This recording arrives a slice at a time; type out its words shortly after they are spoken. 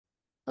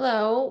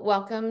Hello,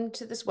 welcome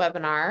to this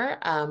webinar,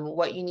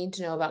 What You Need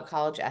to Know About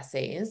College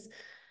Essays.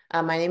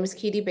 My name is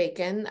Katie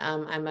Bacon.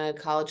 I'm a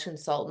college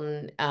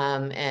consultant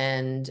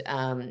and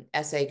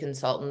essay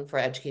consultant for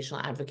educational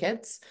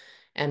advocates,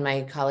 and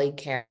my colleague,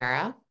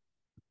 Kara.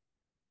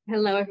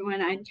 Hello, everyone.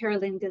 I'm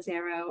Carolyn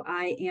Gazzaro.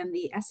 I am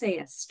the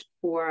essayist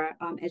for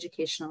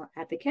Educational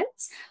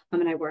Advocates,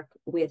 and I work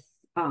with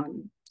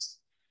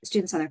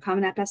students on their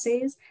Common App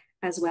essays,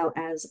 as well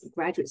as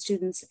graduate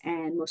students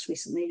and most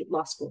recently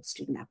law school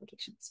student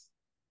applications.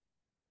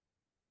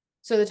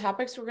 So the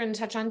topics we're going to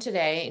touch on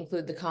today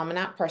include the Common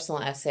App personal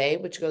essay,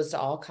 which goes to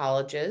all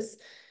colleges,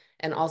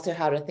 and also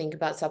how to think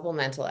about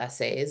supplemental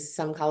essays.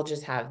 Some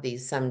colleges have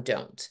these, some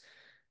don't.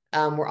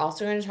 We're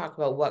also going to talk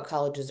about what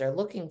colleges are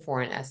looking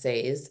for in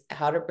essays,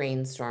 how to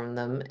brainstorm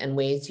them, and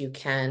ways you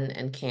can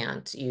and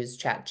can't use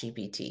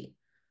ChatGPT.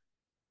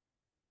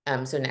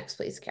 So next,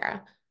 please,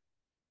 Kara.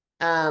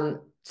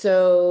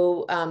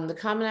 The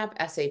Common App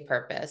essay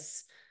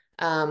purpose.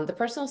 The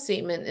personal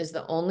statement is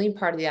the only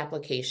part of the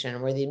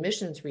application where the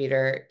admissions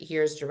reader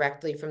hears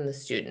directly from the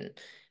student.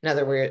 In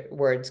other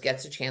words,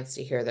 gets a chance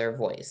to hear their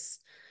voice.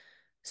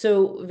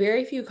 So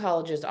very few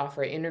colleges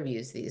offer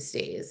interviews these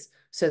days.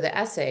 So the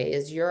essay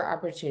is your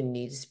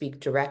opportunity to speak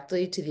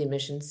directly to the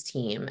admissions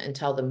team and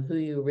tell them who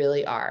you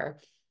really are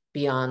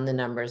beyond the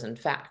numbers and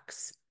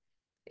facts.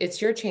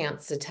 It's your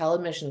chance to tell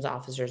admissions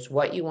officers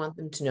what you want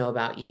them to know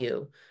about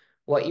you,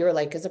 what you're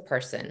like as a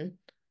person,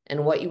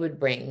 and what you would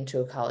bring to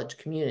a college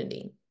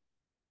community.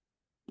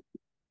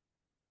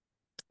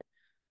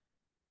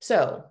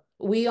 So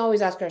we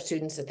always ask our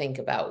students to think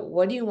about,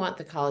 what do you want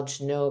the college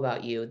to know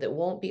about you that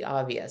won't be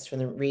obvious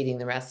from reading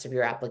the rest of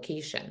your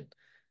application?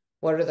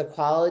 What are the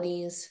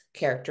qualities,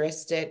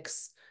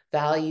 characteristics,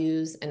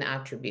 values, and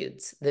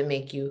attributes that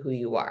make you who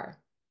you are?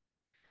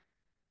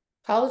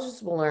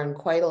 Colleges will learn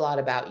quite a lot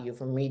about you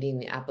from reading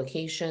the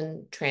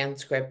application,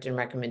 transcript, and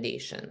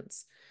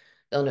recommendations.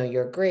 They'll know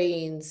your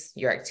grades,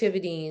 your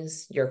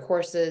activities, your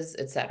courses,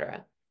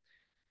 etc.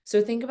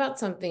 So think about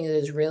something that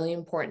is really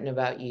important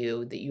about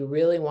you that you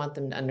really want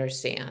them to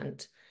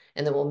understand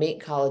and that will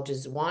make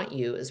colleges want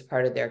you as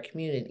part of their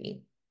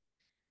community.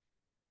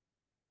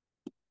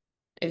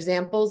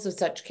 Examples of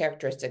such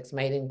characteristics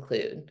might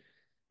include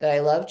that I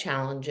love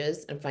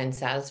challenges and find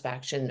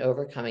satisfaction in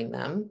overcoming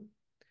them,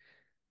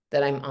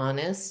 that I'm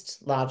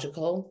honest,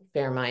 logical,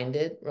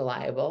 fair-minded,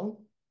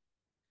 reliable,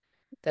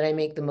 that I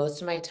make the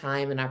most of my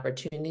time and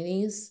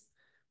opportunities,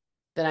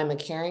 that I'm a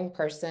caring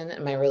person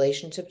and my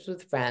relationships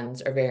with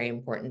friends are very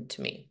important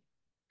to me.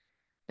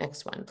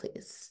 Next one,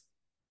 please.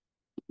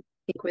 I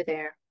think we're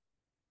there.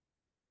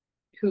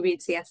 Who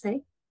reads the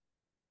essay?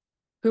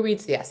 Who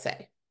reads the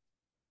essay?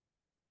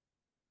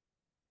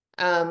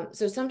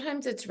 So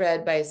sometimes it's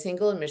read by a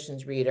single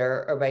admissions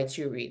reader or by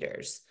two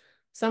readers.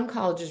 Some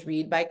colleges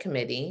read by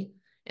committee,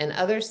 and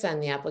others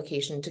send the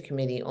application to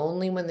committee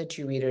only when the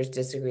two readers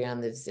disagree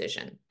on the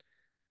decision.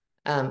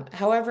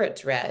 However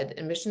it's read,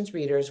 admissions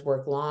readers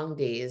work long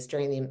days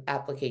during the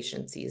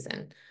application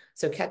season,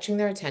 so catching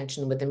their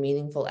attention with a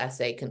meaningful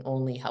essay can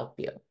only help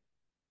you.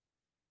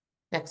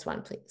 Next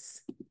one,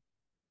 please.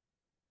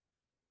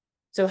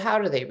 So how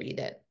do they read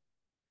it?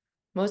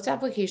 Most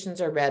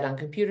applications are read on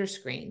computer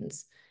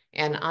screens,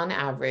 and on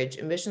average,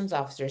 admissions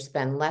officers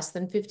spend less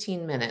than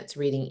 15 minutes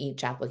reading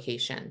each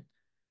application.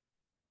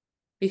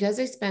 Because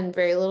they spend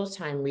very little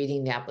time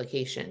reading the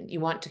application, you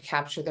want to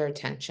capture their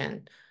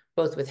attention,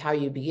 both with how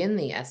you begin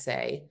the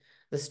essay,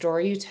 the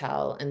story you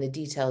tell, and the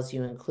details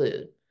you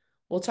include.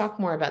 We'll talk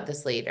more about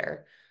this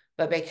later,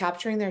 but by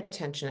capturing their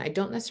attention, I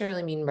don't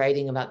necessarily mean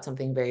writing about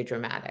something very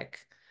dramatic,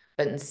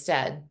 but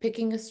instead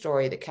picking a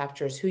story that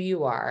captures who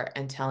you are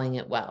and telling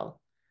it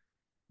well.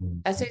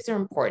 Essays are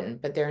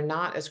important, but they're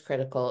not as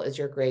critical as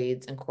your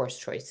grades and course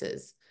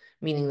choices,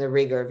 meaning the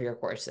rigor of your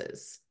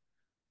courses.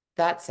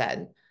 That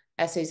said,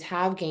 essays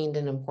have gained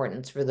in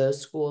importance for those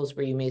schools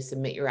where you may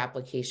submit your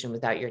application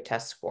without your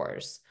test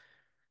scores.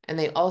 And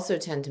they also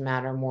tend to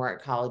matter more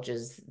at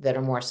colleges that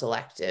are more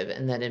selective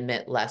and that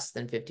admit less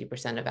than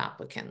 50% of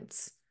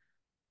applicants.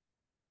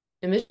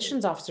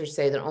 Admissions officers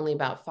say that only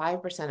about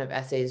 5% of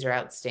essays are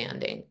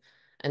outstanding.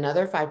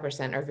 Another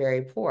 5% are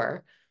very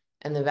poor,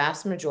 and the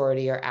vast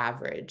majority are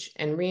average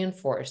and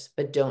reinforce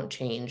but don't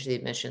change the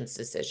admissions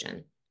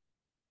decision.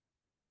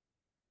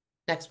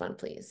 Next one,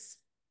 please.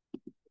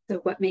 So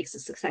what makes a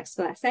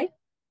successful essay?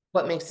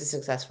 What makes a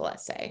successful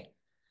essay?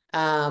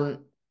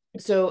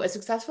 So a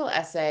successful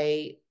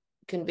essay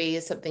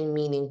conveys something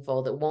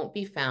meaningful that won't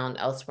be found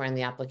elsewhere in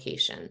the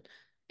application.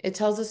 It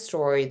tells a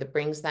story that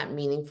brings that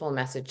meaningful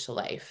message to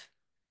life.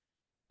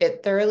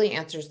 It thoroughly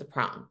answers the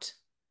prompt.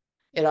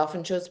 It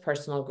often shows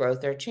personal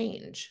growth or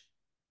change.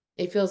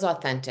 It feels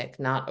authentic,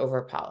 not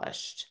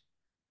overpolished.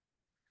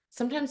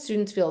 Sometimes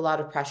students feel a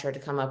lot of pressure to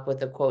come up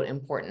with a quote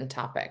important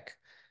topic,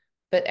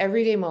 but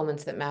everyday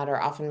moments that matter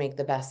often make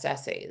the best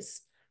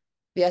essays.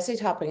 The essay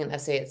topic and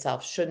essay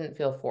itself shouldn't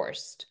feel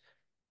forced.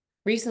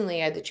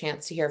 Recently, I had the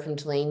chance to hear from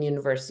Tulane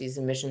University's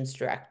admissions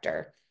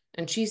director,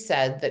 and she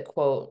said that,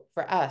 quote,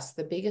 for us,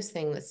 the biggest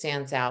thing that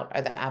stands out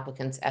are the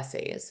applicants'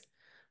 essays.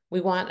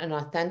 We want an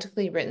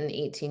authentically written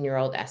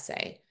 18-year-old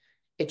essay.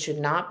 It should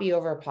not be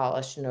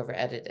over-polished and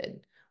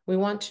over-edited. We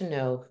want to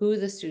know who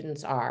the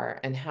students are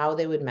and how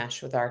they would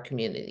mesh with our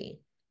community.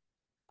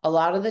 A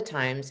lot of the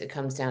times it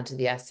comes down to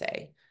the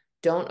essay.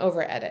 Don't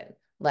over-edit.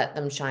 Let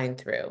them shine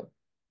through.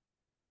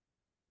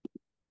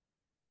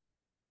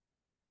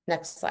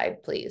 Next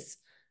slide, please.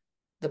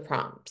 The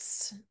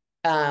prompts.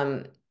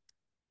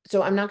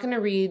 So I'm not going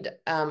to read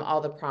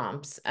all the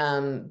prompts,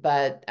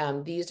 but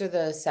these are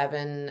the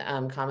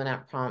 7 Common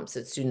App prompts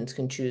that students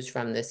can choose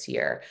from this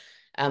year.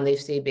 They've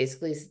stayed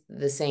basically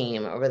the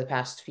same over the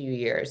past few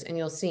years, and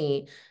you'll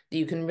see that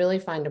you can really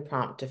find a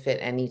prompt to fit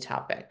any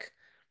topic.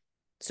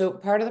 So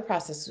part of the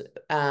process,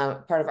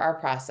 part of our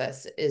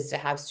process is to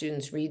have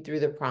students read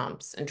through the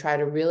prompts and try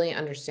to really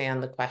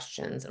understand the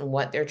questions and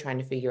what they're trying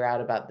to figure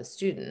out about the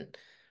student.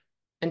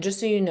 And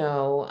just so you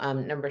know,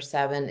 number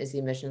 7 is the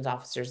admissions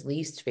officer's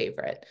least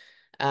favorite.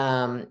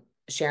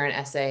 Share an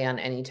essay on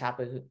any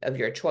topic of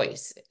your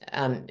choice.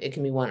 It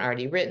can be one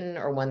already written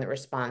or one that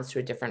responds to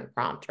a different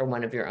prompt or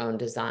one of your own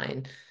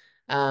design.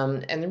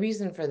 And the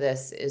reason for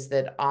this is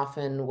that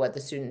often what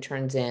the student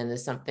turns in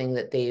is something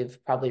that they've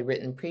probably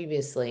written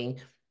previously,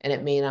 and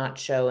it may not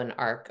show an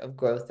arc of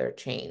growth or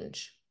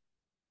change.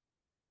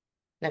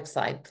 Next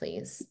slide,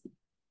 please.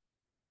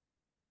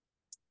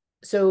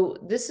 So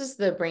this is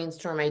the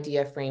brainstorm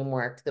idea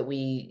framework that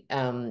we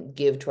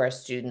give to our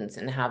students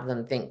and have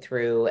them think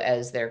through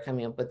as they're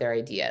coming up with their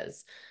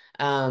ideas.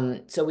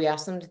 So we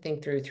ask them to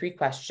think through 3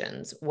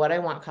 questions: what I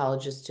want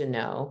colleges to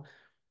know,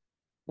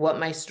 what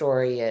my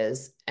story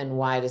is, and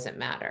why does it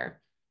matter?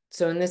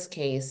 So in this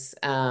case,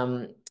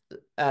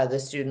 the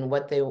student,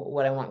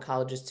 what I want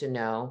colleges to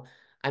know: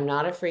 I'm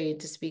not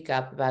afraid to speak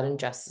up about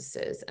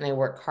injustices, and I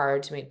work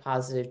hard to make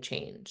positive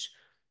change.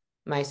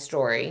 My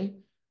story: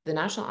 the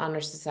National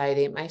Honor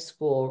Society at my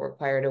school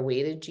required a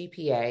weighted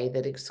GPA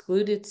that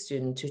excluded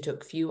students who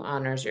took few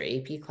honors or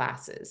AP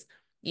classes,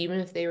 even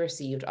if they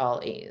received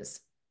all A's.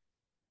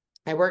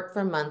 I worked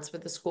for months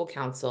with the school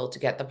council to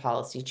get the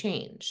policy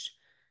changed.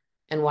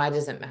 And why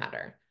does it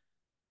matter?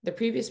 The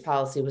previous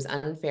policy was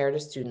unfair to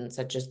students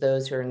such as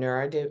those who are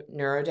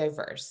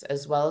neurodiverse,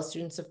 as well as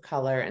students of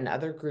color and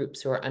other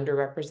groups who are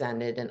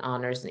underrepresented in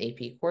honors and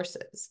AP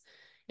courses,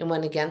 and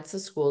went against the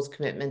school's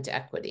commitment to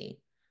equity.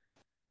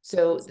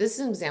 So this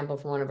is an example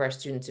from one of our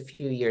students a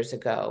few years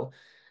ago.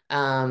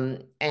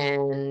 In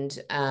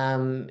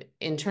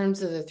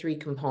terms of the 3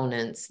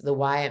 components, the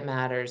why it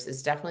matters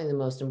is definitely the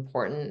most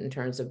important in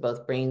terms of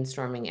both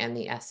brainstorming and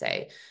the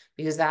essay,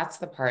 because that's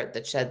the part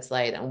that sheds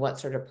light on what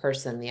sort of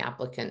person the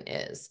applicant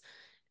is.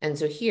 And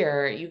so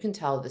here you can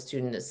tell the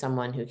student is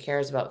someone who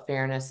cares about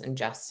fairness and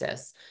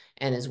justice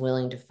and is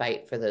willing to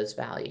fight for those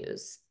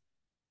values.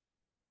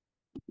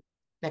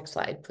 Next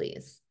slide,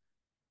 please.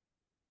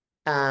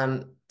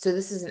 So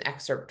this is an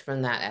excerpt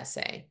from that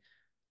essay.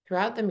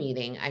 Throughout the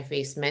meeting, I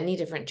faced many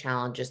different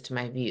challenges to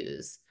my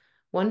views.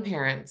 One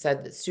parent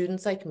said that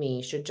students like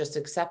me should just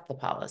accept the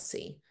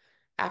policy.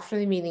 After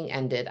the meeting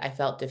ended, I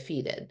felt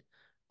defeated.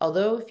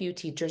 Although a few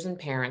teachers and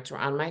parents were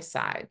on my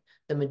side,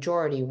 the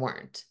majority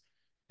weren't.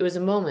 It was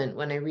a moment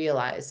when I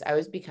realized I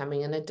was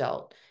becoming an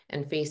adult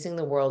and facing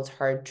the world's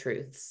hard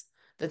truths,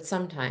 that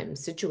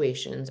sometimes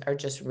situations are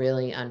just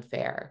really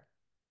unfair.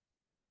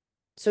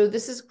 So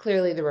this is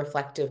clearly the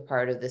reflective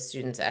part of the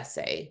student's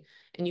essay.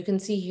 And you can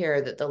see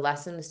here that the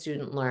lesson the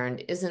student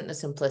learned isn't a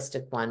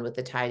simplistic one with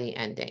a tidy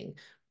ending,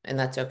 and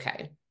that's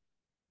okay.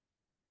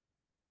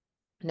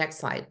 Next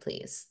slide,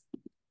 please.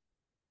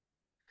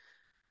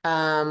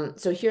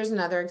 So here's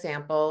another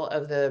example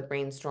of the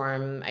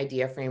brainstorm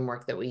idea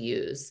framework that we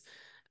use.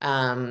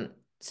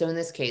 So in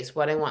this case,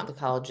 what I want the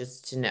colleges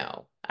to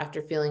know.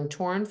 After feeling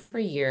torn for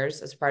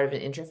years as part of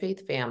an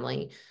interfaith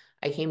family,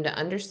 I came to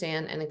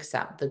understand and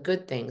accept the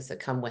good things that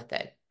come with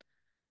it.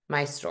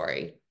 My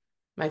story: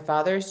 my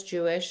father is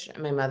Jewish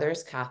and my mother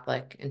is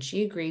Catholic, and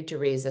she agreed to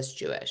raise us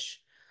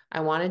Jewish. I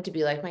wanted to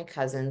be like my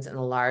cousins in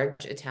a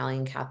large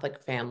Italian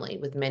Catholic family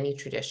with many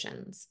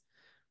traditions.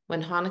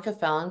 When Hanukkah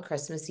fell on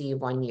Christmas Eve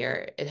one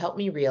year, it helped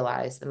me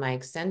realize that my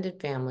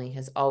extended family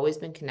has always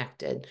been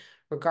connected,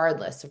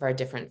 regardless of our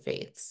different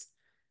faiths.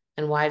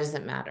 And why does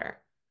it matter?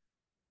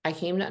 I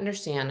came to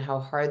understand how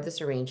hard this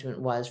arrangement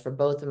was for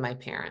both of my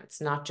parents,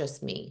 not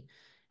just me,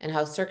 and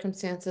how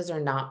circumstances are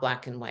not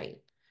black and white.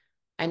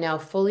 I now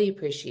fully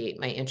appreciate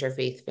my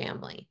interfaith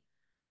family.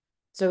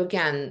 So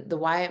again, the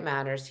why it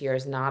matters here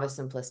is not a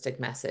simplistic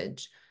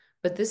message,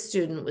 but this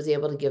student was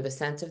able to give a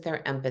sense of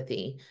their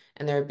empathy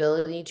and their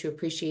ability to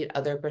appreciate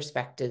other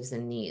perspectives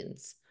and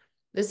needs.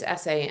 This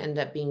essay ended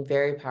up being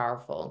very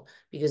powerful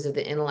because of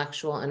the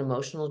intellectual and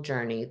emotional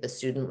journey the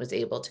student was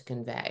able to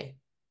convey.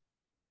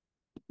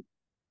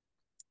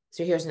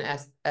 So here's an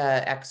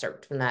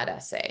excerpt from that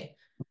essay.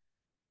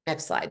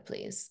 Next slide,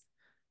 please.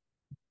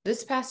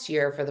 This past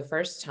year, for the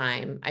first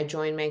time, I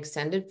joined my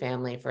extended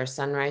family for a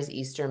sunrise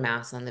Easter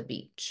Mass on the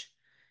beach.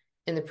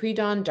 In the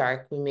pre-dawn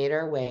dark, we made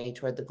our way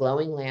toward the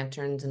glowing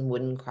lanterns and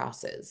wooden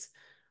crosses.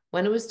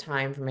 When it was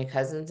time for my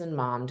cousins and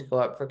mom to go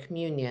up for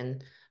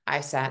communion, I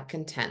sat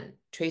content,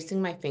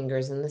 tracing my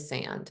fingers in the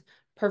sand,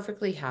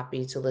 perfectly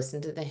happy to listen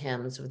to the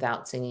hymns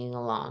without singing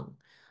along.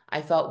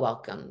 I felt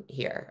welcome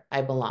here.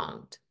 I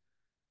belonged.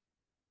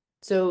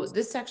 So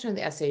this section of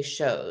the essay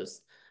shows.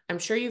 I'm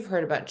sure you've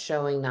heard about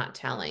showing, not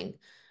telling.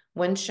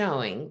 When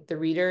showing, the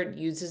reader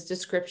uses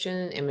description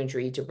and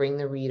imagery to bring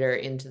the reader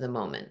into the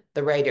moment.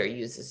 The writer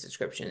uses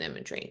description and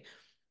imagery.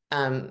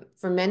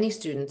 For many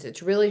students,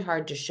 it's really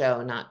hard to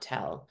show, not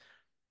tell.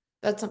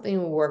 That's something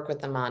we work with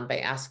them on by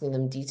asking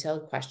them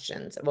detailed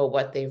questions about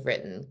what they've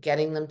written,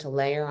 getting them to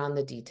layer on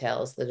the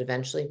details that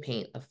eventually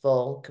paint a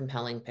full,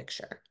 compelling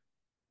picture.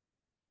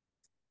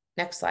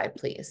 Next slide,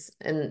 please.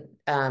 And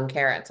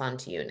Kara, it's on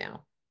to you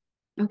now.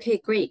 Okay,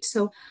 great.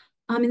 So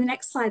in the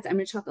next slides, I'm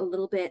going to talk a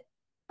little bit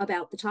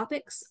about the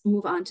topics,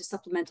 move on to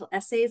supplemental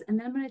essays, and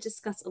then I'm going to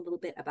discuss a little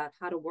bit about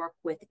how to work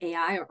with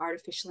AI or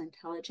artificial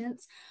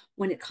intelligence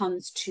when it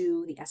comes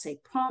to the essay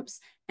prompts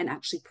and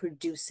actually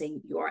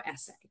producing your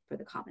essay for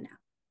the Common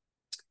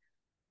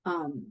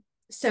App.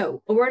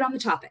 So a word on the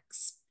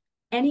topics.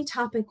 Any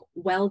topic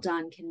well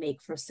done can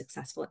make for a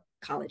successful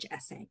college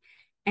essay.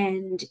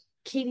 And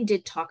Katie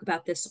did talk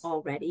about this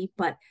already,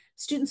 but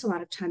students a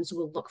lot of times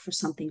will look for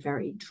something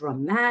very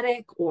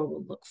dramatic or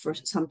will look for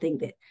something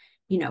that,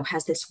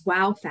 has this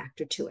wow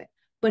factor to it.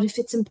 But if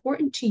it's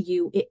important to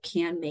you, it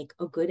can make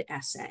a good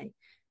essay.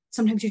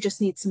 Sometimes you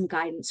just need some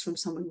guidance from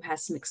someone who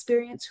has some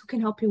experience who can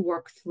help you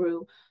work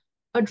through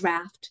a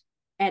draft,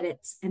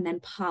 edits, and then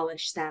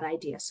polish that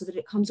idea so that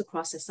it comes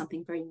across as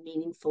something very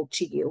meaningful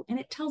to you. And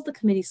it tells the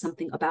committee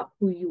something about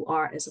who you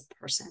are as a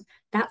person.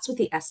 That's what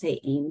the essay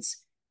aims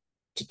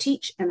to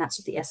teach, and that's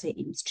what the essay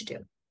aims to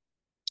do.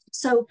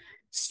 So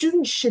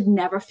students should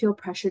never feel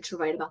pressured to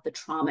write about the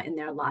trauma in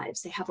their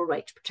lives. They have a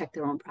right to protect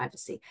their own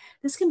privacy.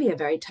 This can be a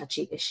very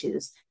touchy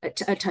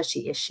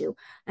issue.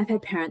 I've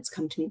had parents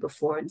come to me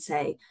before and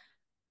say,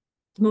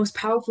 the most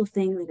powerful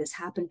thing that has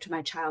happened to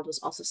my child was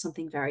also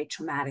something very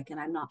traumatic, and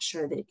I'm not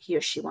sure that he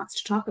or she wants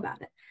to talk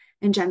about it.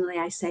 And generally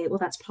I say, well,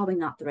 that's probably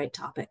not the right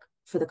topic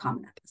for the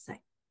Common App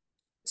essay.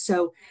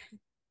 So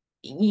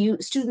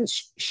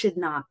students should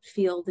not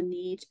feel the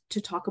need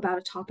to talk about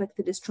a topic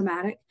that is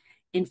traumatic.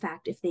 In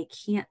fact, if they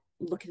can't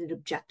look at it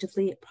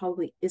objectively, it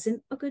probably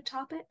isn't a good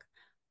topic.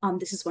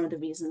 This is one of the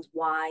reasons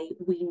why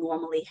we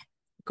normally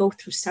go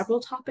through several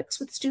topics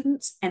with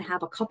students and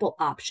have a couple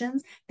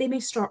options. They may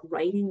start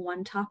writing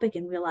one topic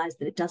and realize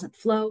that it doesn't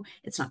flow,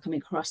 it's not coming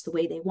across the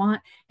way they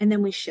want, and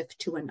then we shift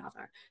to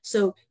another.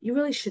 So you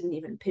really shouldn't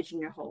even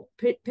pigeonhole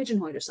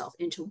yourself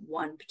into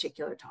one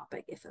particular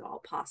topic if at all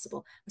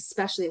possible,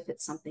 especially if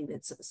it's something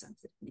that's of a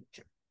sensitive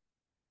nature.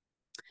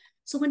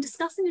 So when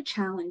discussing a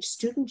challenge,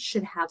 students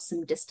should have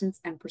some distance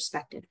and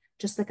perspective.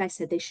 Just like I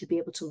said, they should be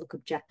able to look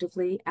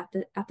objectively at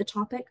the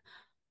topic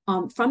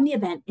from the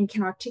event and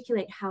can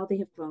articulate how they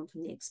have grown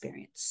from the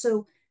experience.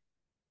 So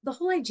the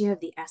whole idea of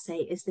the essay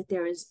is that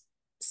there is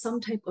some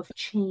type of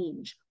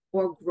change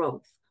or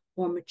growth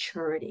or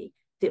maturity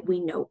that we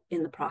note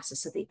in the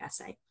process of the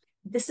essay.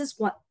 This is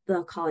what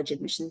the college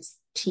admissions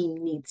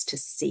team needs to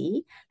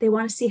see. They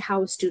want to see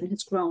how a student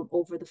has grown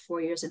over the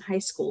 4 years in high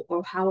school,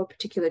 or how a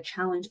particular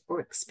challenge or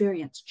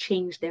experience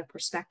changed their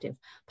perspective,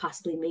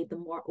 possibly made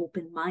them more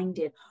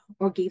open-minded,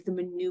 or gave them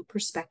a new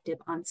perspective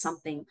on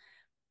something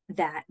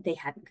that they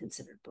hadn't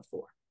considered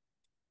before.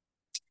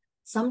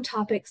 Some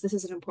topics, this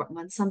is an important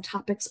one, some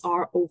topics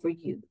are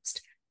overused.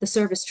 The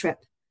service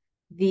trip,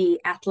 the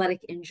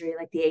athletic injury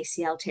like the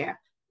ACL tear,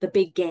 the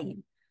big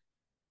game.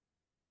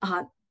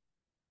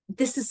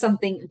 This is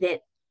something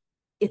that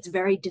it's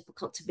very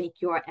difficult to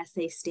make your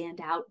essay stand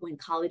out when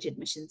college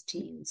admissions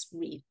teams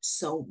read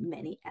so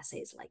many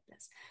essays like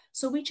this.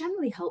 So we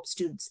generally help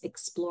students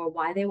explore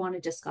why they want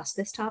to discuss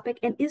this topic,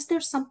 and is there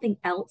something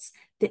else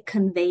that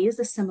conveys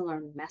a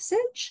similar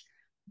message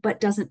but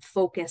doesn't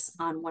focus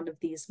on one of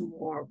these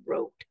more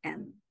rote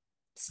and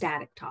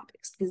static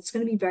topics, because it's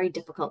going to be very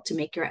difficult to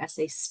make your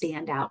essay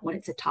stand out when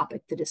it's a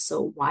topic that is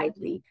so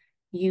widely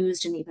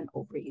used and even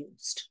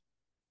overused.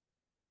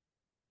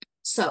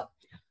 So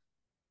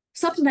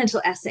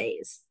supplemental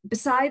essays.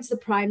 Besides the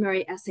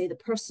primary essay, the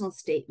personal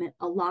statement,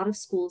 a lot of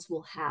schools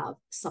will have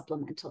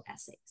supplemental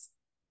essays.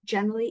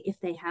 Generally, if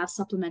they have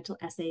supplemental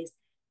essays,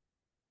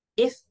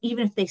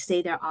 even if they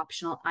say they're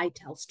optional, I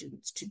tell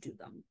students to do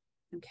them,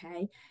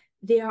 okay?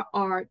 There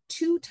are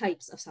two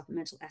types of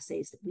supplemental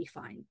essays that we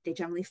find. They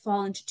generally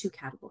fall into two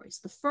categories.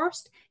 The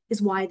first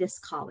is why this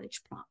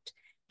college prompt.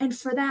 And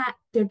for that,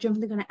 they're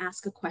generally going to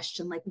ask a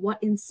question like,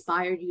 what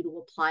inspired you to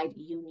apply to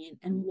Union,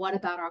 and what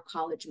about our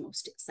college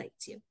most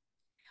excites you?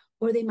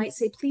 Or they might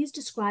say, please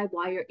describe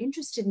why you're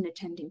interested in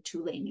attending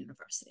Tulane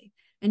University.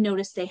 And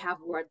notice they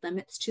have word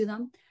limits to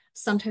them.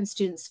 Sometimes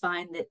students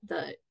find that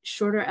the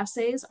shorter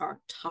essays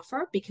are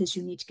tougher because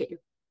you need to get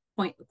your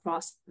point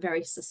across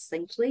very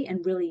succinctly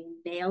and really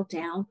nail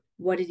down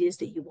what it is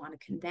that you want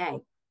to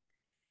convey.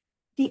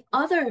 The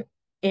other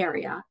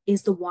area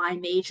is the why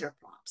major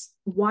prompts.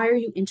 Why are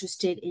you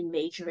interested in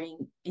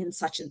majoring in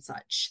such and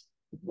such?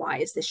 Why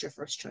is this your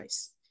first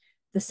choice?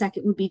 The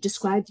second would be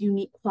describe the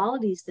unique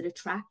qualities that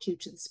attract you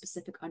to the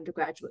specific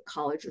undergraduate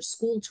college or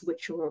school to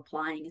which you're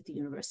applying at the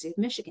University of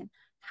Michigan.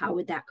 How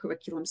would that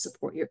curriculum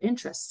support your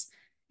interests?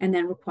 And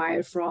then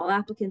required for all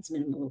applicants,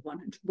 minimum of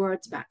 100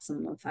 words,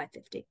 maximum of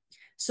 550.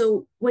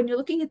 So when you're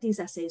looking at these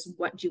essays,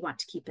 what do you want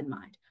to keep in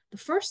mind? The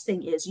first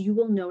thing is you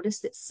will notice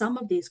that some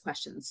of these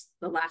questions,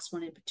 the last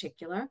one in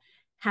particular,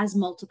 has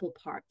multiple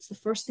parts. The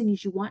first thing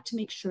is you want to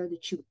make sure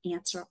that you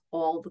answer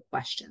all the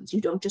questions.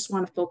 You don't just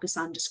want to focus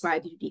on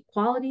describe unique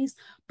qualities,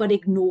 but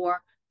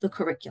ignore the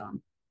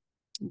curriculum.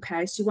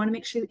 Okay, so you want to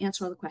make sure you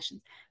answer all the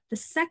questions. The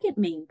second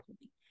main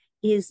point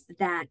is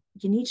that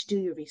you need to do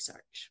your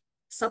research.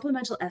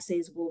 Supplemental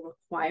essays will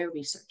require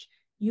research.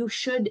 You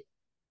should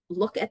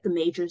look at the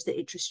majors that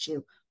interest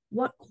you.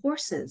 What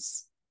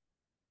courses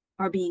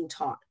are being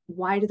taught?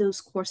 Why do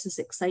those courses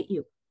excite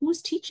you?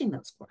 Who's teaching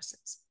those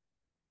courses?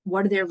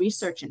 What are their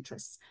research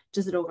interests?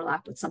 Does it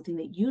overlap with something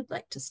that you'd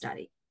like to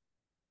study?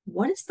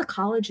 What is the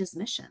college's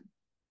mission?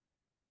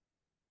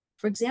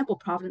 For example,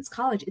 Providence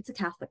College, it's a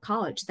Catholic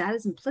college. That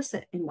is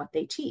implicit in what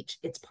they teach.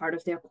 It's part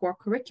of their core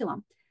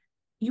curriculum.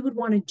 You would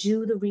want to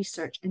do the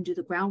research and do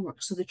the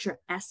groundwork so that your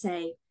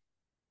essay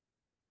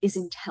is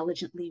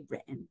intelligently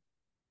written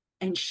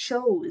and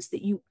shows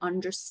that you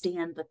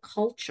understand the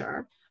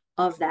culture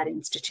of that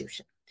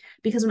institution.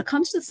 Because when it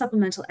comes to the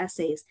supplemental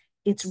essays,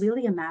 it's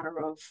really a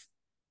matter of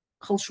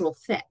cultural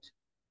fit.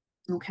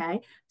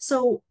 Okay,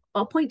 so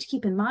a point to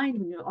keep in mind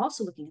when you're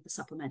also looking at the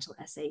supplemental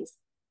essays,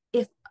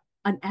 if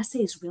an essay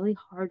is really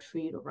hard for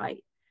you to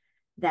write,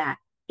 that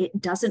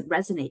it doesn't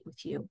resonate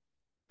with you,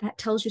 that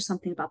tells you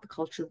something about the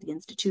culture of the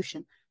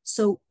institution.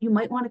 So you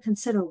might want to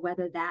consider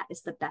whether that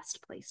is the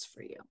best place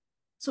for you.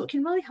 So it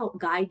can really help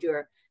guide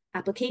your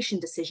application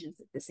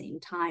decisions at the same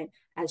time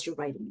as you're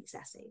writing these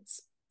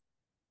essays.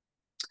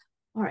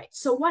 All right,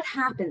 so what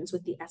happens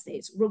with the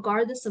essays,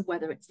 regardless of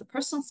whether it's the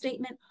personal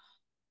statement,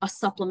 a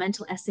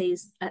supplemental essay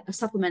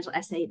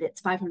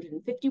that's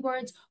 550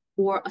 words,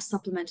 or a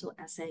supplemental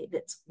essay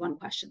that's one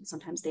question.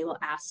 Sometimes they will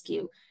ask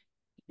you,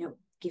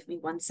 give me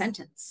one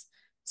sentence.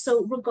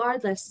 So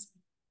regardless,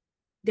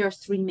 there are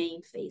three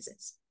main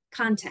phases.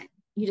 Content,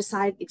 you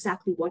decide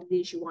exactly what it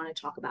is you want to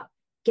talk about.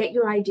 Get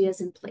your ideas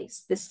in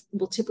place. This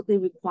will typically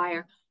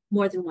require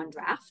more than one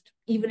draft,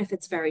 even if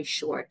it's very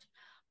short.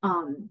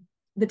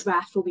 The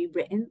draft will be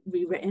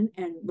rewritten,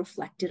 and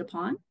reflected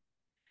upon.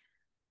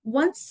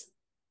 Once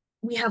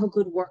we have a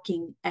good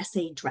working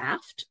essay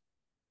draft,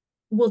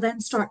 we'll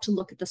then start to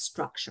look at the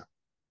structure.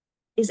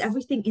 Is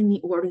everything in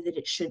the order that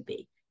it should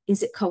be?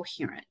 Is it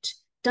coherent?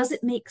 Does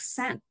it make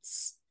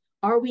sense?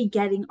 Are we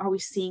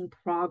seeing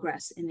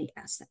progress in the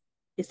essay?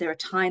 Is there a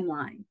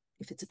timeline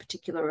if it's a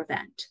particular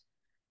event?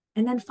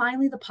 And then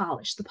finally, the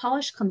polish. The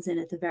polish comes in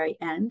at the very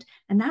end,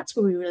 and that's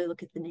where we really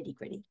look at the nitty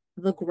gritty,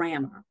 the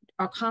grammar.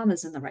 Are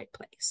commas in the right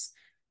place?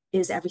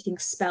 Is everything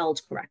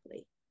spelled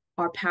correctly?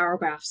 Are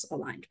paragraphs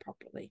aligned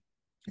properly?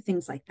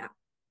 Things like that.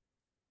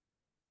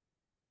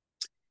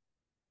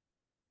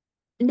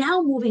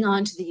 Now moving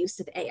on to the use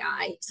of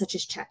AI, such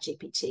as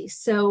ChatGPT.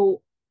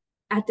 So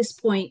at this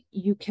point,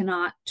 you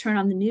cannot turn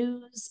on the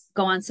news,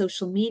 go on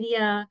social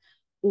media,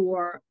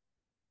 or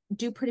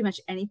do pretty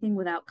much anything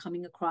without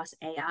coming across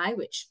AI,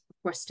 which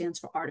of course stands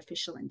for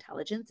artificial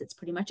intelligence. It's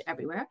pretty much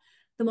everywhere.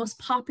 The most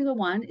popular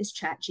one is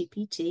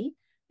ChatGPT.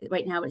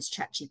 Right now it's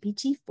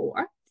ChatGPT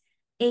 4.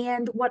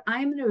 And what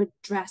I'm going to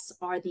address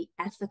are the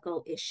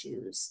ethical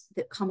issues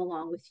that come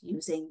along with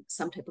using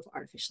some type of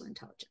artificial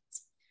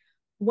intelligence.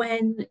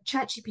 When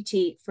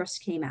ChatGPT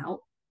first came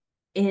out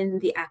in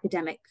the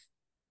academic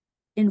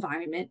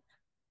environment,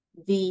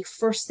 the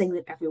first thing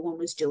that everyone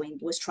was doing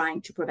was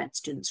trying to prevent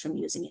students from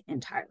using it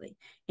entirely.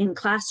 In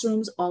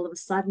classrooms, all of a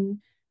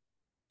sudden,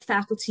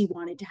 faculty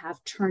wanted to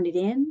have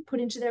Turnitin put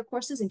into their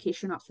courses. In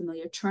case you're not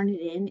familiar,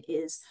 Turnitin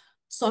is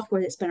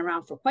software that's been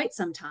around for quite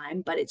some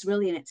time, but it's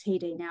really in its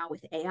heyday now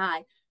with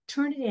AI.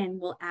 Turnitin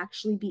will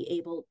actually be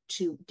able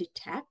to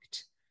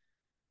detect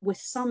with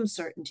some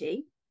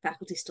certainty,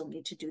 faculty still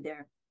need to do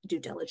their due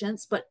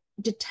diligence, but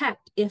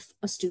detect if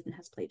a student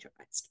has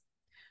plagiarized.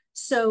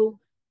 So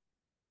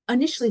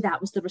initially that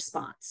was the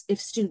response.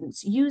 If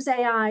students use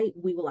AI,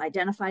 we will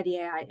identify the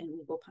AI and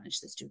we will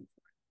punish the student for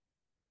it.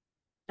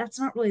 That's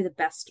not really the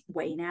best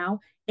way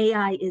now.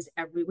 AI is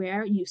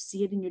everywhere. You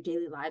see it in your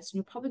daily lives, and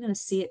you're probably going to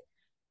see it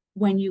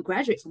when you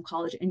graduate from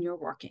college and you're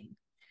working.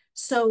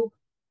 So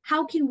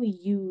how can we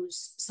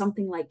use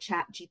something like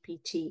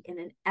ChatGPT in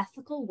an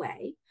ethical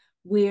way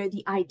where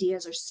the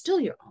ideas are still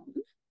your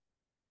own,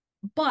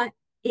 but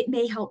it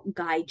may help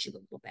guide you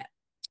a little bit?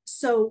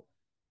 So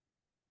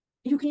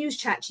you can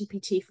use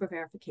ChatGPT for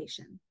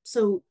verification.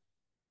 So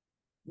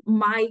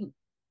my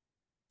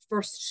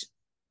first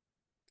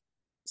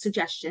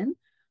suggestion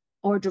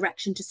or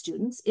direction to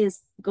students is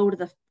go to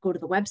the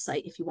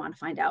website if you want to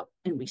find out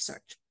and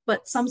research.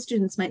 But some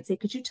students might say,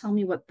 could you tell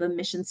me what the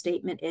mission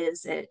statement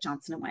is at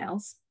Johnson &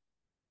 Wales?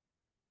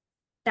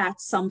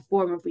 That's some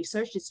form of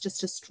research. It's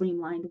just a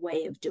streamlined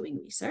way of doing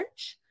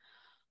research.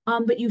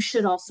 But you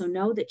should also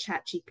know that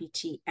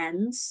ChatGPT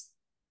ends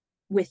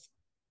with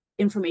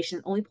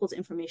information, only pulls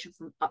information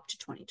from up to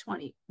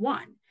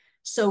 2021.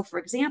 So for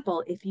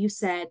example, if you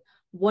said,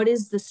 what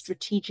is the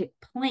strategic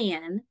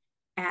plan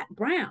at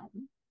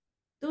Brown?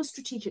 those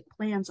strategic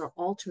plans are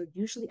altered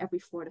usually every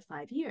 4 to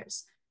 5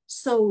 years.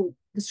 So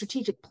the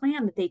strategic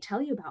plan that they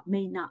tell you about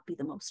may not be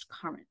the most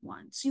current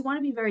one. So you want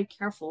to be very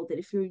careful that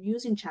if you're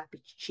using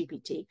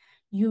ChatGPT,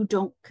 you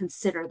don't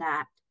consider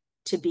that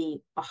to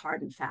be a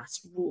hard and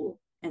fast rule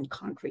and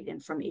concrete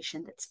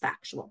information that's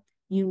factual.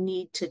 You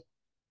need to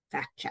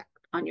fact check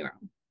on your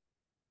own.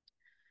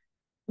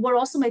 What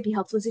also might be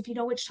helpful is if you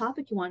know which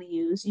topic you want to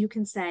use, you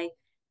can say,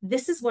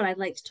 this is what I'd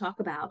like to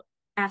talk about.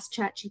 Ask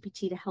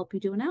ChatGPT to help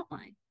you do an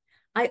outline.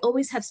 I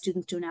always have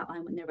students do an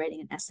outline when they're writing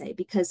an essay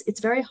because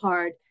it's very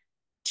hard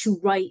to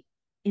write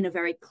in a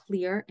very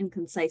clear and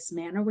concise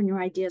manner when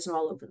your ideas are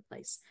all over the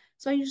place.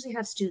 So I usually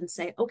have students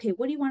say, okay,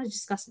 what do you want to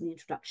discuss in the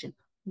introduction?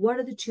 What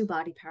are the 2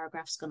 body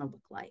paragraphs going to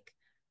look like?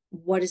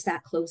 What is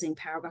that closing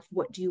paragraph?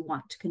 What do you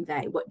want to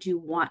convey? What do you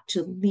want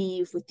to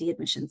leave with the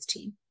admissions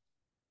team?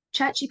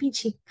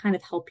 ChatGPT kind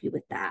of help you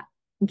with that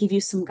and give you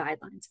some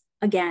guidelines.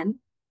 Again,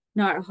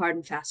 not a hard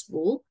and fast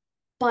rule,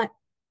 but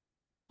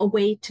a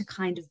way to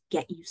kind of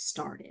get you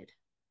started.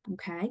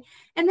 Okay.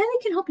 And then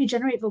it can help you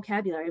generate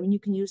vocabulary. I mean, you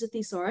can use a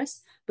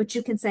thesaurus, but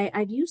you can say,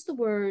 I've used the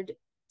word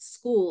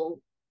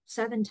school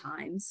 7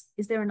 times.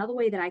 Is there another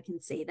way that I can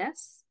say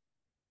this?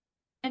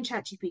 And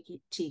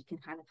ChatGPT can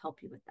kind of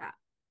help you with that.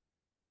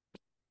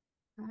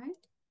 All right.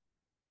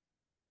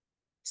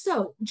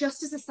 So,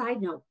 just as a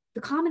side note,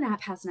 the Common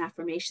App has an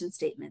affirmation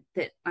statement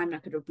that I'm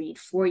not going to read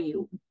for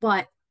you,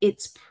 but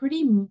it's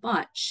pretty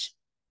much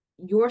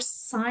you're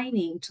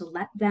signing to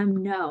let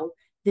them know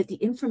that the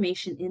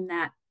information in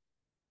that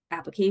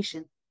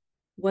application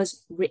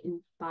was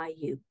written by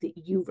you, that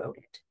you wrote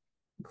it,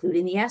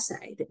 including the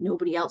essay, that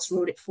nobody else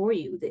wrote it for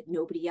you, that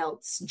nobody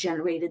else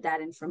generated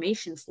that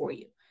information for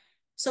you.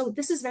 So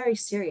this is very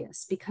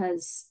serious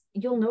because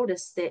you'll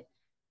notice that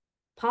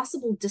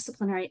possible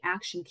disciplinary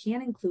action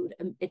can include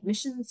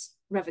admissions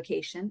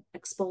revocation,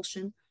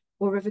 expulsion,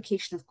 or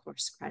revocation of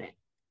course credit.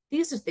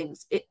 These are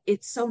things,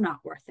 it's so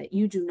not worth it.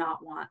 You do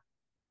not want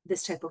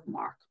this type of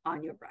mark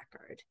on your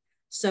record.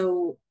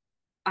 So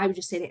I would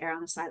just say to err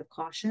on the side of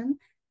caution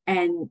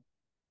and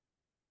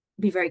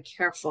be very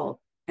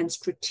careful and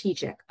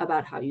strategic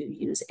about how you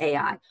use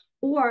AI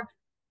or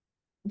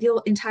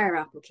the entire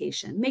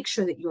application. Make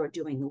sure that you're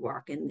doing the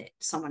work and that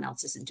someone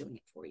else isn't doing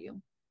it for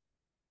you.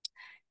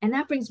 And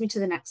that brings me to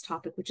the next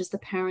topic, which is the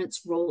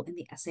parents' role in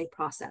the essay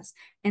process.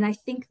 And I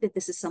think that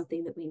this is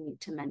something that we need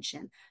to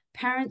mention.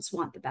 Parents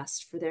want the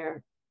best for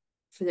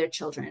their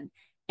children,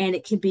 and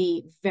it can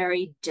be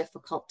very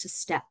difficult to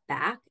step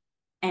back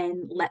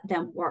and let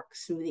them work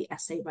through the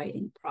essay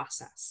writing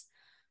process.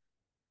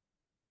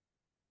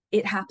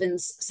 It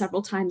happens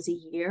several times a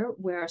year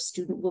where a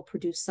student will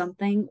produce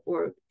something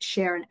or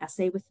share an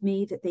essay with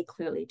me that they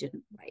clearly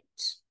didn't write.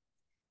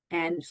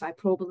 And if I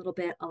probe a little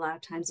bit, a lot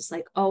of times it's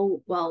like,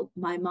 oh, well,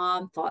 my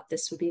mom thought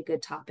this would be a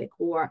good topic,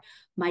 or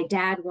my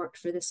dad worked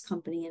for this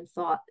company and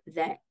thought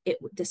that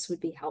this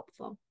would be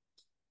helpful.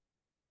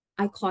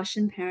 I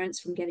caution parents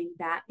from getting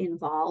that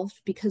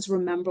involved because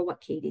remember what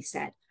Katie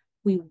said.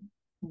 We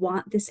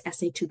want this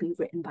essay to be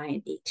written by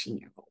an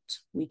 18-year-old.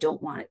 We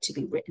don't want it to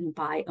be written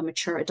by a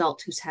mature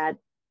adult who's had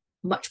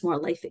much more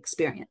life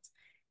experience.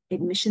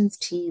 Admissions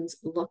teams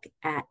look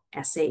at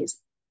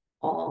essays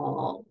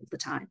all the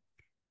time.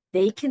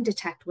 They can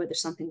detect whether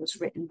something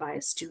was written by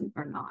a student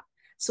or not.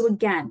 So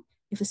again,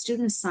 if a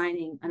student is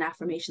signing an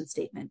affirmation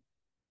statement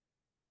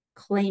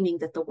claiming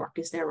that the work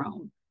is their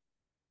own,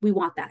 we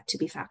want that to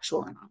be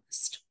factual and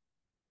honest.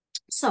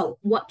 So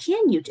what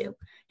can you do?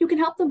 You can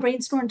help them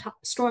brainstorm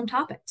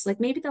topics. Like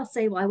maybe they'll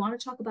say, well, I want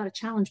to talk about a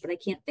challenge, but I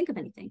can't think of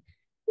anything.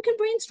 You can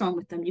brainstorm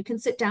with them. You can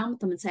sit down with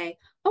them and say,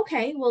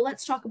 okay, well,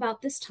 let's talk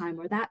about this time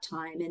or that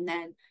time. And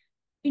then,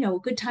 a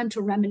good time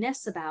to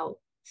reminisce about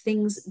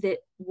things that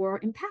were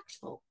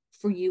impactful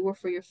for you or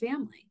for your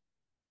family.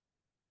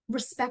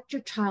 Respect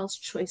your child's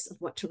choice of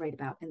what to write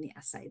about in the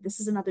essay. This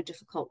is another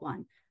difficult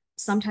one.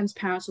 Sometimes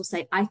parents will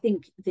say, I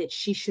think that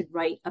she should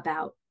write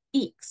about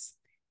EECS.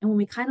 And when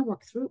we kind of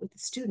work through it with the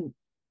student,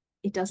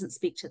 it doesn't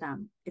speak to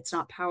them. It's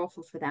not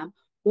powerful for them,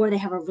 or they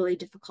have a really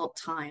difficult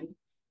time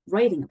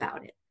writing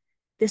about it.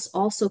 This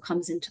also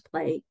comes into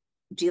play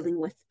dealing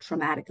with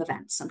traumatic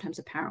events. Sometimes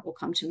a parent will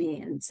come to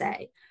me and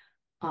say,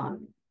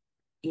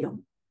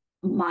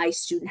 my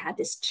student had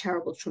this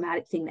terrible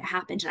traumatic thing that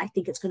happened, and I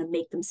think it's going to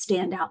make them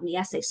stand out in the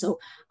essay. So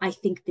I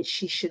think that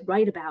she should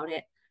write about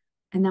it.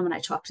 And then when I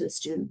talk to the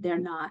student, they're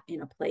not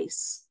in a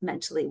place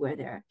mentally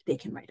where they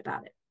can write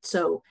about it.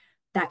 So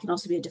that can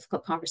also be a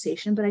difficult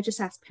conversation, but I just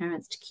ask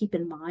parents to keep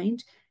in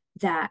mind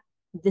that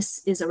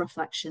this is a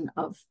reflection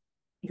of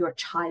your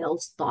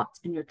child's thoughts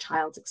and your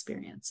child's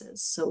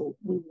experiences. So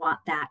we want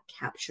that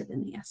captured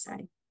in the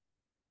essay.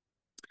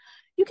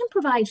 You can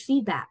provide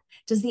feedback.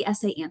 Does the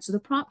essay answer the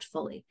prompt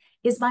fully?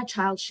 Is my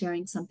child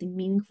sharing something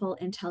meaningful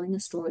and telling a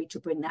story to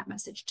bring that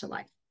message to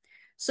life?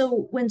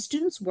 So when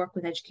students work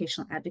with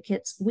educational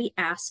advocates, we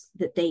ask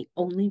that they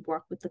only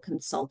work with the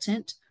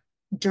consultant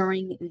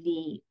during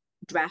the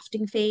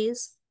drafting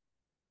phase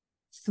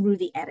through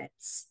the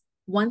edits.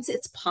 Once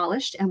it's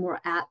polished and we're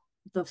at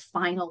the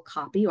final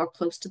copy or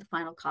close to the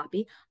final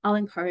copy, I'll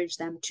encourage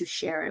them to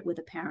share it with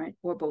a parent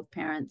or both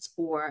parents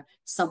or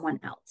someone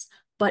else.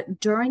 But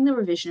during the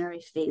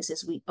revisionary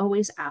phases, we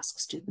always ask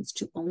students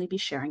to only be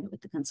sharing it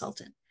with the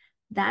consultant.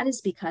 That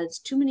is because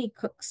too many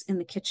cooks in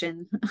the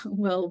kitchen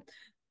will,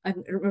 I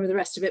don't remember the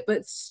rest of it,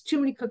 but too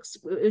many cooks,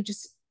 it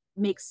just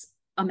makes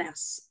a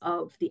mess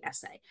of the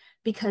essay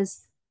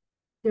because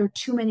there are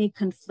too many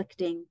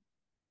conflicting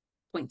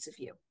points of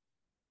view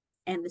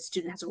and the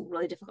student has a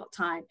really difficult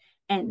time.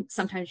 And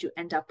sometimes you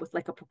end up with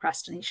like a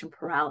procrastination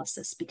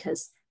paralysis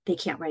because they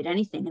can't write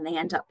anything and they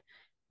end up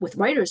with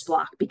writer's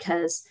block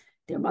because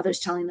their mother's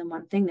telling them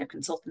one thing, their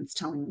consultant's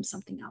telling them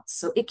something else.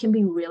 So it can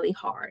be really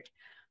hard.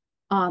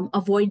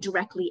 Avoid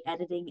directly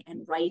editing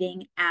and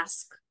writing.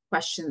 Ask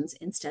questions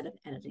instead of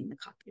editing the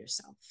copy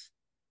yourself.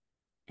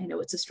 I know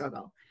it's a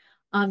struggle.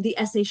 The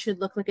essay should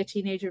look like a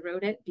teenager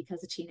wrote it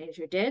because a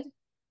teenager did.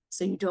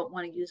 So you don't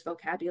want to use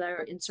vocabulary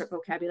or insert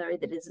vocabulary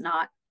that is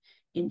not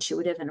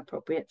intuitive and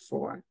appropriate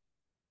for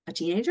a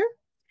teenager.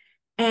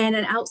 And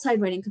an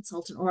outside writing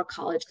consultant or a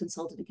college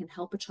consultant can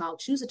help a child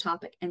choose a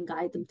topic and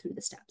guide them through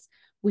the steps.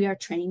 We are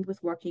trained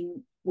with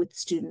working with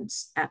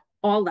students at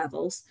all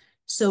levels.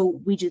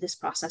 So we do this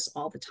process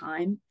all the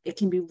time. It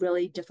can be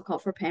really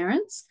difficult for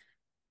parents,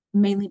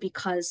 mainly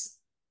because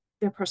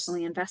they're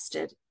personally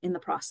invested in the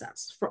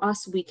process. For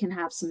us, we can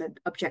have some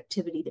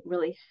objectivity that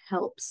really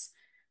helps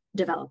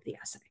develop the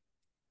essay.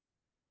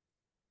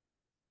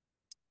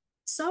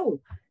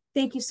 So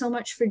thank you so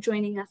much for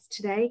joining us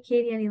today.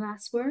 Katie, any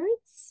last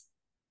words?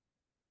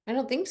 I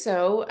don't think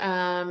so.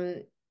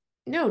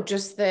 No,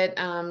 just that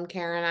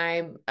Karen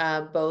and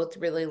I both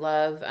really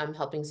love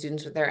helping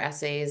students with their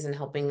essays and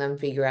helping them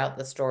figure out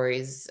the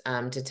stories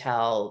to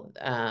tell.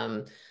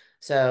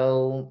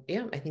 So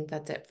yeah, I think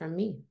that's it from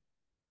me.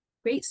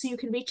 Great. So you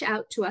can reach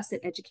out to us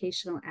at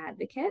Educational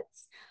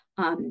Advocates.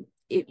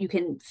 You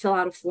can fill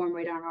out a form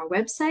right on our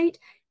website,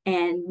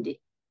 and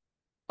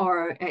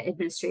our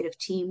administrative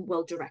team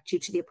will direct you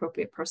to the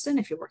appropriate person.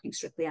 If you're working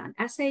strictly on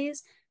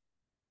essays,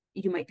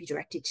 you might be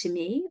directed to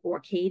me or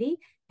Katie.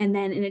 And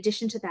then in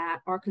addition to that,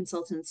 our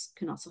consultants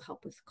can also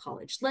help with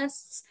college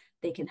lists.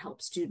 They can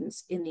help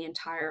students in the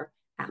entire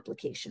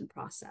application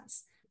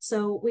process.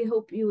 So we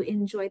hope you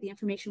enjoy the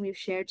information we've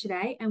shared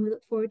today, and we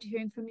look forward to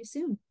hearing from you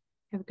soon.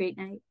 Have a great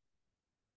night.